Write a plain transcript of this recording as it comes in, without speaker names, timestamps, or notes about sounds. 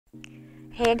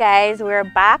Hey guys, we're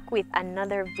back with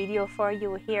another video for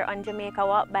you here on Jamaica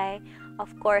Walk By.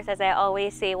 Of course, as I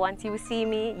always say, once you see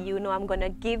me, you know I'm gonna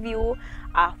give you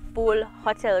a full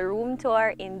hotel room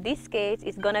tour. In this case,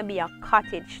 it's gonna be a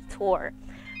cottage tour.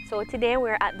 So today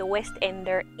we're at the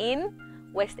Westender Inn.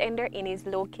 Westender Inn is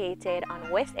located on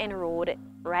West End Road,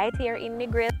 right here in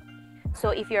Negril. So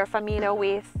if you're familiar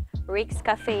with Rick's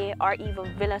Cafe or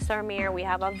even Villa Surmere, we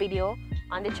have a video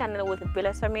on the channel with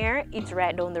Villa Surmere. It's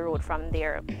right down the road from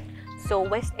there. So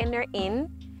Westender Inn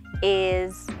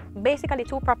is basically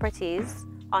two properties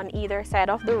on either side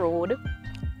of the road.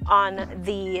 On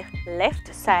the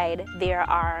left side there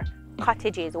are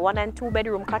cottages, 1 and 2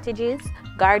 bedroom cottages,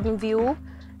 garden view.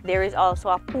 There is also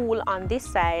a pool on this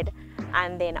side,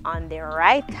 and then on the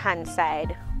right hand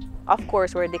side, of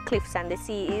course, where the cliffs and the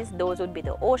sea is, those would be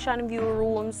the ocean view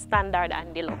rooms, standard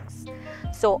and deluxe.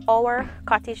 So our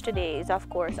cottage today is of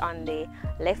course on the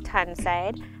left hand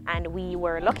side, and we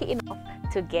were lucky enough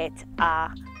to get a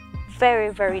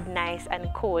very nice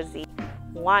and cozy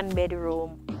 1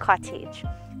 bedroom cottage.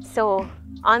 So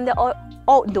on the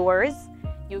outdoors,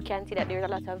 you can see that there's a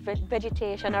lot of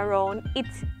vegetation around.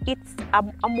 It's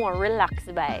a more relaxed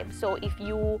vibe. So if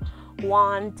you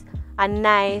want a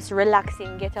nice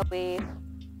relaxing getaway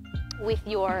with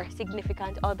your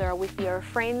significant other, with your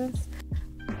friends,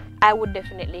 I would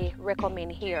definitely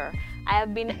recommend here. I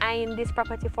have been eyeing this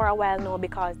property for a while now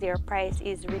because their price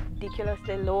is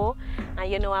ridiculously low,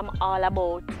 and you know I'm all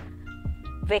about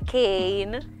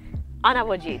vacating on a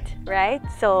budget, right?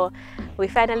 So we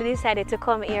finally decided to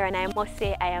come here, and I must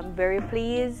say I am very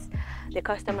pleased. The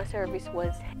customer service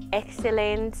was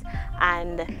excellent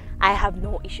and I have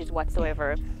no issues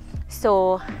whatsoever.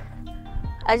 So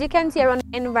as you can see around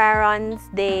the environs,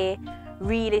 they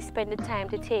really spend the time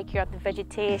to take care of the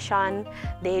vegetation.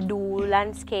 They do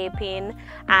landscaping,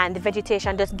 and the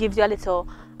vegetation just gives you a little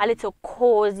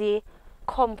cozy,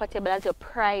 comfortable, a little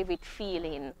private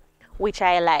feeling, which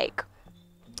I like.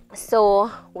 So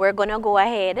we're gonna go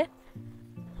ahead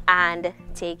and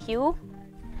take you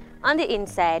on the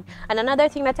inside. And another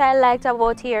thing that I liked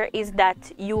about here is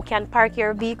that you can park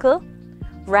your vehicle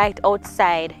right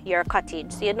outside your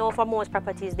cottage. So you know, for most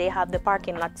properties they have the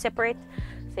parking lot separate.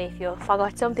 So if you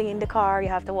forgot something in the car, you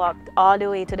have to walk all the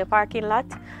way to the parking lot.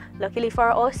 Luckily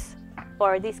for us,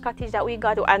 for this cottage that we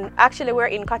got, and actually we're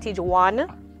in cottage 1,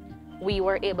 we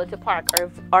were able to park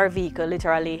our vehicle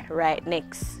literally right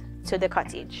next to the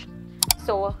cottage.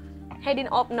 So heading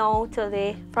up now to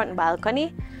the front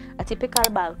balcony, a typical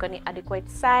balcony, adequate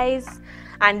size,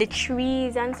 and the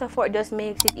trees and so forth just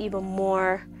makes it even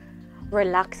more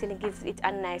relaxing. It gives it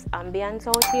a nice ambience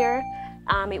out here.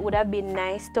 It would have been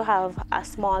nice to have a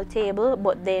small table,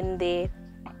 but then the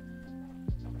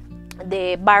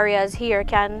barriers here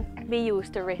can be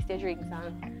used to rest your drinks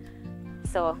on,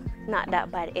 so not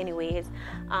that bad anyways.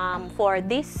 For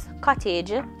this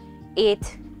cottage,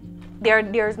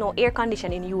 there's no air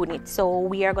conditioning unit, so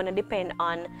we are going to depend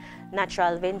on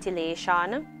natural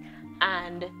ventilation,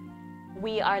 and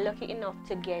we are lucky enough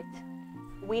to get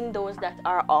windows that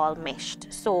are all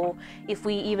meshed. So if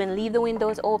we even leave the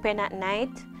windows open at night,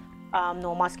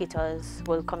 no mosquitoes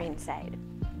will come inside.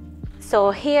 So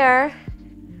here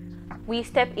we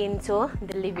step into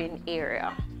the living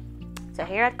area. So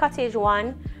here at cottage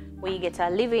 1, we get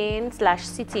a living /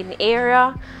 sitting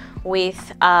area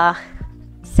with a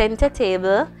center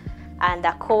table and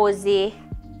a cozy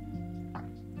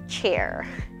chair,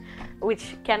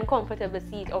 which can comfortably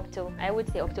seat up to, I would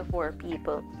say, up to 4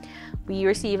 people. We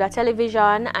receive a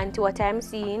television, and to what I'm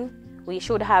seeing, we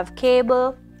should have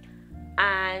cable,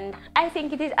 and I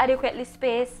think it is adequately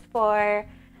spaced for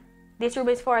this room.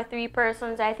 Is for 3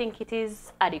 persons. I think it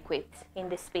is adequate in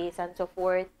the space and so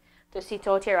forth to sit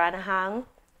out here and hang.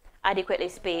 Adequately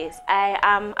spaced. I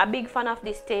am a big fan of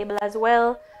this table as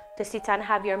well, to sit and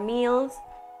have your meals.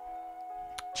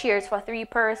 Chairs for 3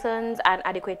 persons, and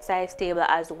adequate size table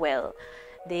as well.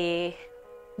 They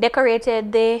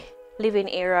decorated the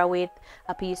living area with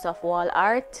a piece of wall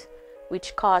art,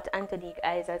 which caught Antonique's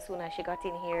eyes as soon as she got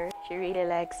in here. She really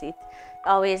likes it.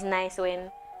 Always nice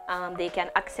when they can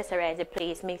accessorize the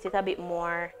place, makes it a bit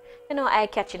more, you know,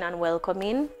 eye-catching and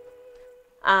welcoming.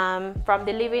 From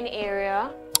the living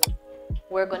area,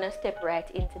 we're gonna step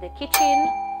right into the kitchen,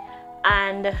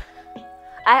 and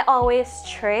I always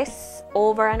stress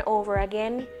over and over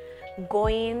again,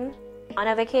 going on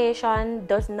a vacation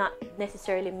does not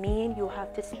necessarily mean you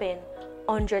have to spend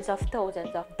hundreds of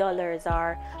thousands of dollars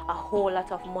or a whole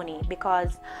lot of money,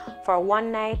 because for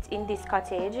 1 night in this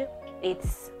cottage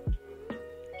it's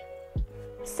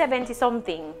 70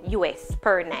 something US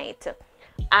per night,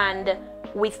 and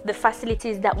with the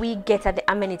facilities that we get and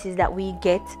the amenities that we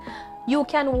get, you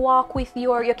can walk with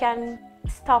you can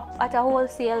stop at a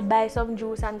wholesale, buy some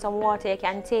juice and some water. You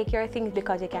can take your things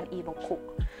because you can even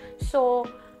cook.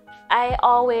 So I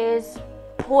always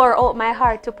pour out my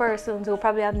heart to persons who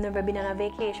probably have never been on a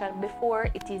vacation before.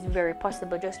 It is very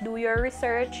possible. Just do your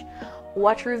research,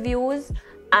 watch reviews,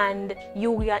 and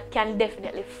you can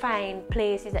definitely find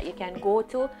places that you can go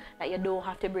to that you don't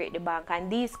have to break the bank.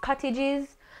 And these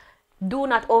cottages, do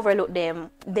not overlook them.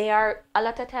 They are, a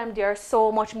lot of times, they are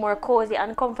so much more cozy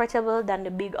and comfortable than the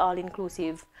big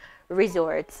all-inclusive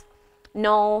resorts.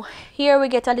 Now here we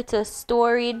get a little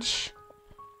storage,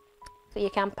 so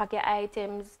you can pack your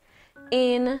items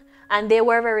in, and they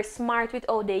were very smart with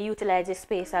how they utilize the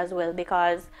space as well,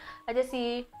 because as you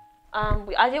see,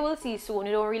 as you will see soon,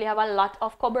 you don't really have a lot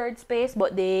of cupboard space,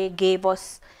 but they gave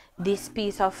us this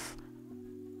piece of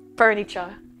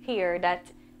furniture here that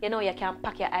you can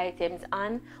pack your items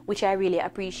on, which I really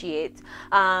appreciate.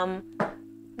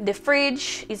 The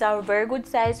fridge is a very good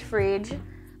sized fridge.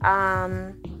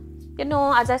 As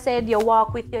I said, you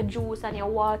walk with your juice and your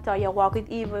water, you walk with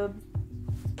even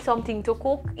something to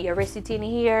cook. You rest it in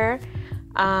here.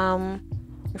 The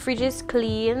fridge is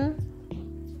clean,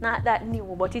 not that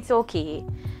new, but it's okay.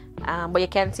 But you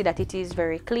can see that it is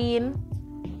very clean.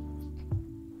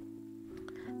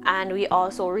 And we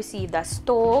also received a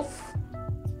stove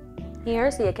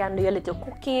here, so you can do a little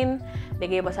cooking. They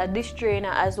gave us a dish drainer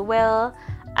as well,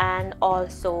 and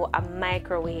also a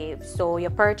microwave. So you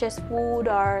purchase food,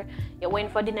 or you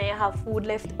went for dinner, you have food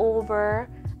left over.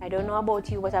 I don't know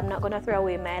about you, but I'm not gonna throw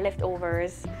away my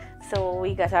leftovers. So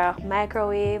we got a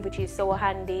microwave, which is so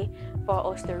handy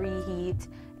for us to reheat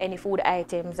any food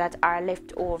items that are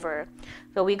left over.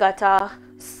 So we got a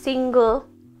single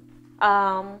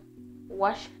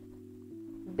wash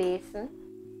basin.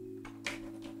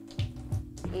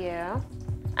 Yeah,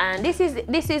 and this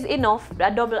is enough.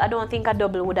 A double, I don't think a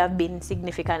double would have been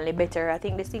significantly better. I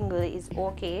think the single is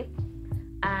okay.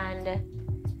 And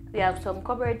we have some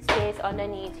cupboard space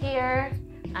underneath here,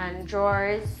 and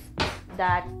drawers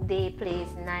that they place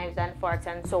knives and forks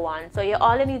and so on. So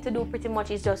all you need to do pretty much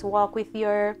is just walk with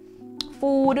your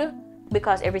food,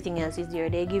 because everything else is there.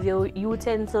 They give you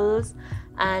utensils,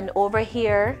 and over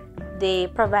here they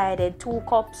provided 2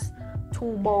 cups,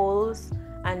 2 bowls,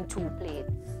 and 2 plates,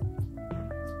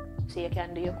 so you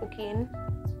can do your cooking.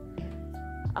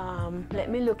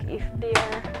 Let me look if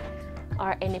there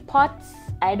are any pots.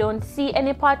 I don't see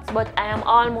any pots, but I am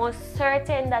almost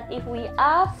certain that if we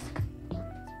ask,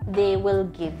 they will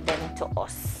give them to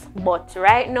us. But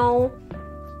right now,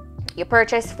 you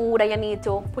purchase food and you need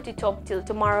to put it up till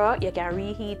tomorrow. You can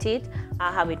reheat it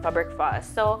and have it for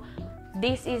breakfast. So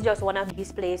this is just one of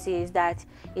these places that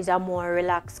is a more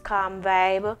relaxed, calm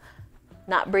vibe.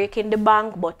 Not breaking the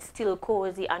bank, but still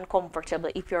cozy and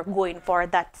comfortable if you're going for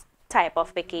that type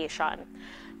of vacation.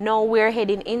 Now we're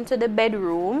heading into the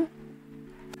bedroom.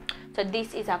 So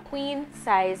this is a queen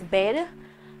size bed.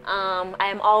 I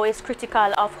am always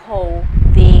critical of how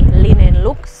the linen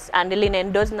looks, and the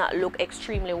linen does not look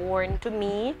extremely worn to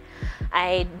me.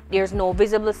 There's no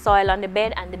visible soil on the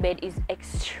bed, and the bed is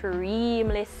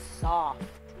extremely soft.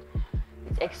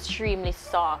 Extremely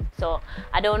soft. So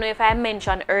I don't know if I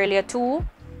mentioned earlier too,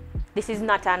 this is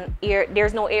not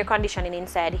there's no air conditioning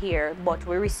inside here, but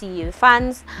we receive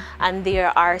fans, and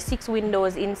there are 6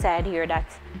 windows inside here that,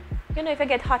 if you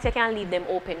get hot, you can leave them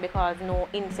open because no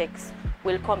insects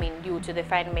will come in due to the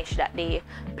fine mesh that they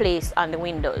place on the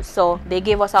windows. So they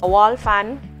gave us a wall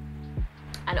fan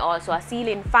and also a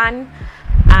ceiling fan,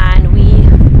 and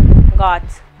we got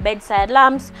bedside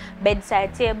lamps,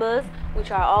 bedside tables,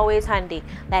 which are always handy.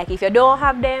 Like if you don't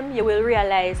have them, you will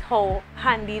realize how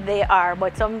handy they are.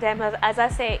 But sometimes, as I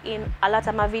say in a lot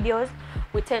of my videos,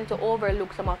 we tend to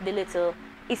overlook some of the little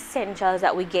essentials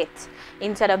that we get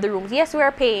inside of the rooms. Yes, we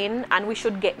are paying and we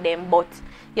should get them, but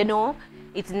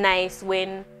it's nice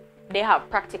when they have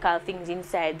practical things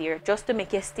inside there just to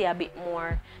make you stay a bit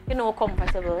more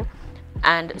comfortable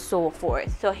and so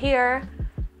forth. So here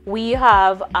we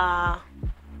have a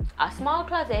small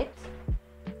closet.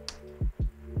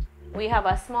 We have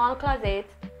a small closet,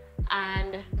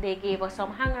 and they gave us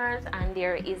some hangers, and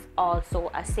there is also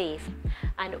a safe.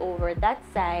 And over that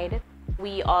side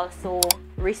we also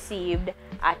received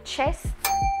a chest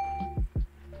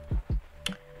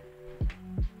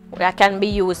that can be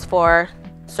used for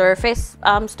surface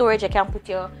storage. You can put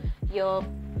your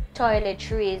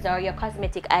toiletries or your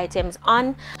cosmetic items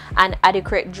on, and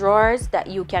adequate drawers that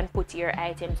you can put your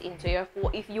items into.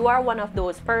 If you are one of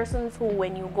those persons who,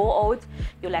 when you go out,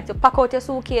 you like to pack out your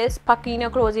suitcase, pack in your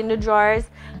clothes in the drawers,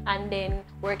 and then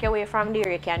work your way from there,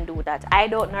 you can do that. I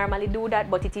don't normally do that,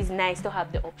 but it is nice to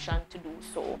have the option to do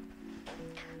so.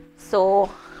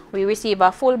 So we receive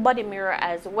a full body mirror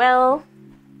as well.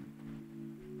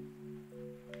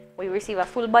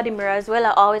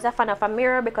 I always a fan of a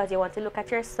mirror because you want to look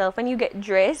at yourself when you get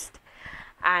dressed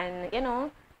and, you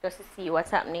know, just to see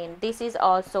what's happening. This is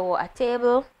also a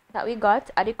table that we got,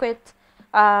 adequate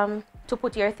to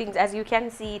put your things. As you can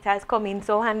see, it has come in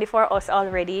so handy for us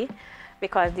already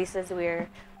because this is where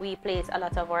we place a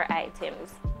lot of our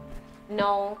items.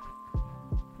 Now,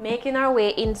 making our way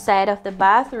inside of the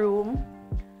bathroom,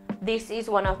 this is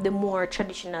one of the more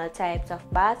traditional types of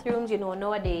bathrooms. You know,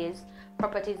 nowadays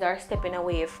properties are stepping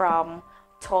away from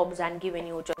tubs and giving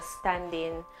you just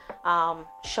standing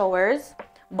showers,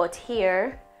 but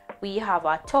here we have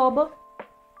a tub,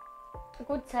 a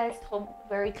good sized tub,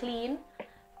 very clean,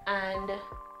 and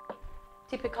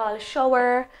typical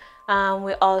shower.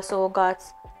 We also got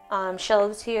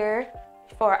shelves here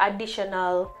for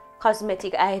additional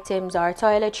cosmetic items or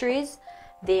toiletries.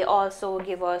 They also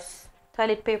give us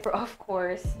toilet paper, of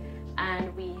course,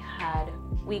 and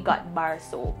we got bar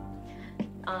soap.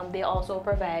 They also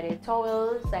provided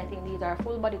towels. I think these are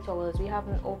full body towels. We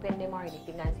haven't opened them or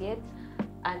anything as yet.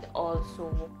 And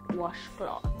also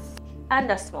washcloths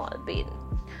and a small bin.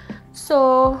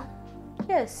 So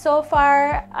yes, so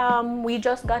far we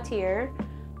just got here,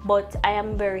 but I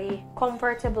am very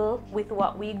comfortable with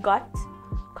what we got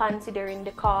considering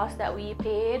the cost that we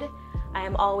paid. I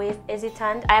am always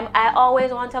hesitant. I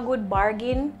always want a good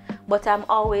bargain, but I'm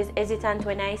always hesitant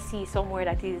when I see somewhere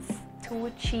that is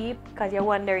too cheap, because you're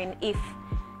wondering if,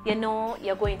 you know,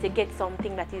 you're going to get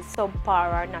something that is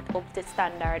subpar or not up to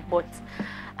standard. But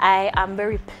I am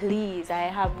very pleased. I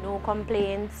have no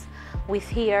complaints with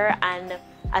here, and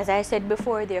as I said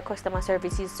before, their customer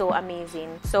service is so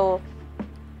amazing. So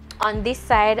on this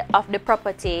side of the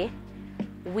property,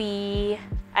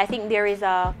 I think there is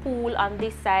a pool on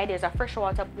this side. There's a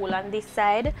freshwater pool on this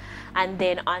side, and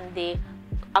then on the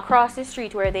across the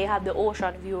street where they have the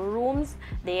ocean view rooms,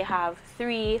 they have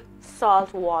 3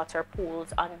 saltwater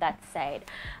pools on that side.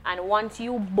 And once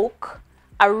you book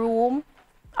a room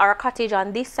or a cottage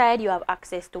on this side, you have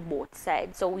access to both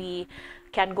sides. So we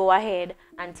can go ahead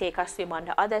and take a swim on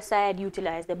the other side,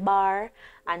 utilize the bar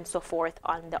and so forth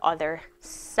on the other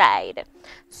side.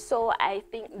 So I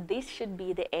think this should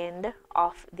be the end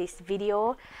of this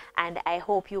video, and I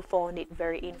hope you found it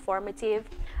very informative.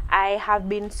 I have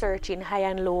been searching high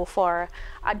and low for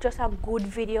just a good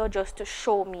video just to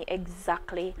show me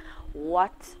exactly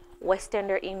what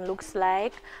Westender Inn looks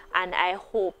like, and I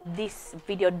hope this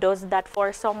video does that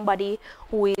for somebody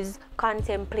who is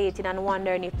contemplating and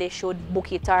wondering if they should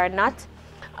book it or not.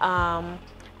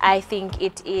 I think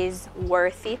it is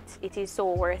worth it. It is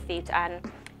so worth it,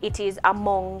 and it is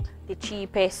among the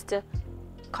cheapest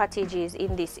cottages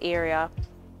in this area,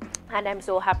 and I'm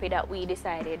so happy that we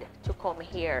decided to come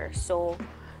here. So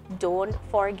don't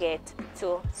forget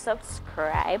to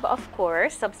subscribe. Of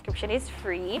course, subscription is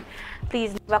free.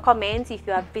 Please leave a comment if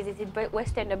you have visited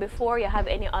Westender before, you have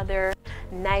any other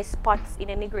nice spots in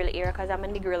the Negril area, because I'm a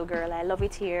Negril girl. I love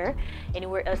it here.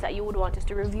 Anywhere else that you would want us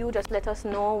to review, just let us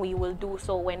know. We will do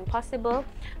so when possible.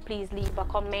 Please leave a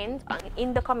comment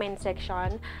in the comment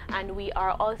section, and we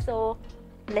are also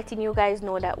letting you guys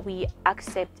know that we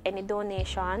accept any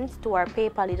donations to our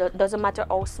PayPal. It doesn't matter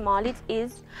how small it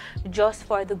is, just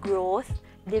for the growth,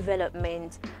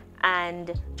 development,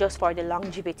 and just for the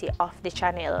longevity of the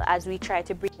channel, as we try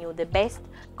to bring you the best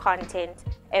content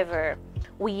ever.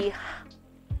 We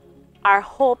are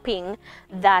hoping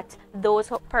that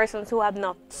those persons who have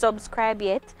not subscribed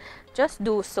yet just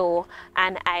do so,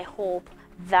 and I hope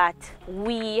that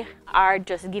we are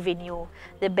just giving you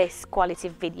the best quality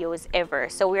videos ever.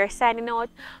 So we are signing out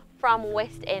from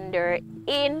Westender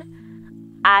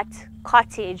Inn at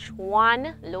Cottage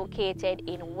 1, located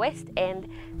in West End,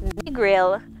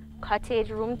 Negril. Cottage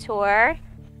room tour.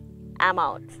 I'm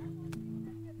out.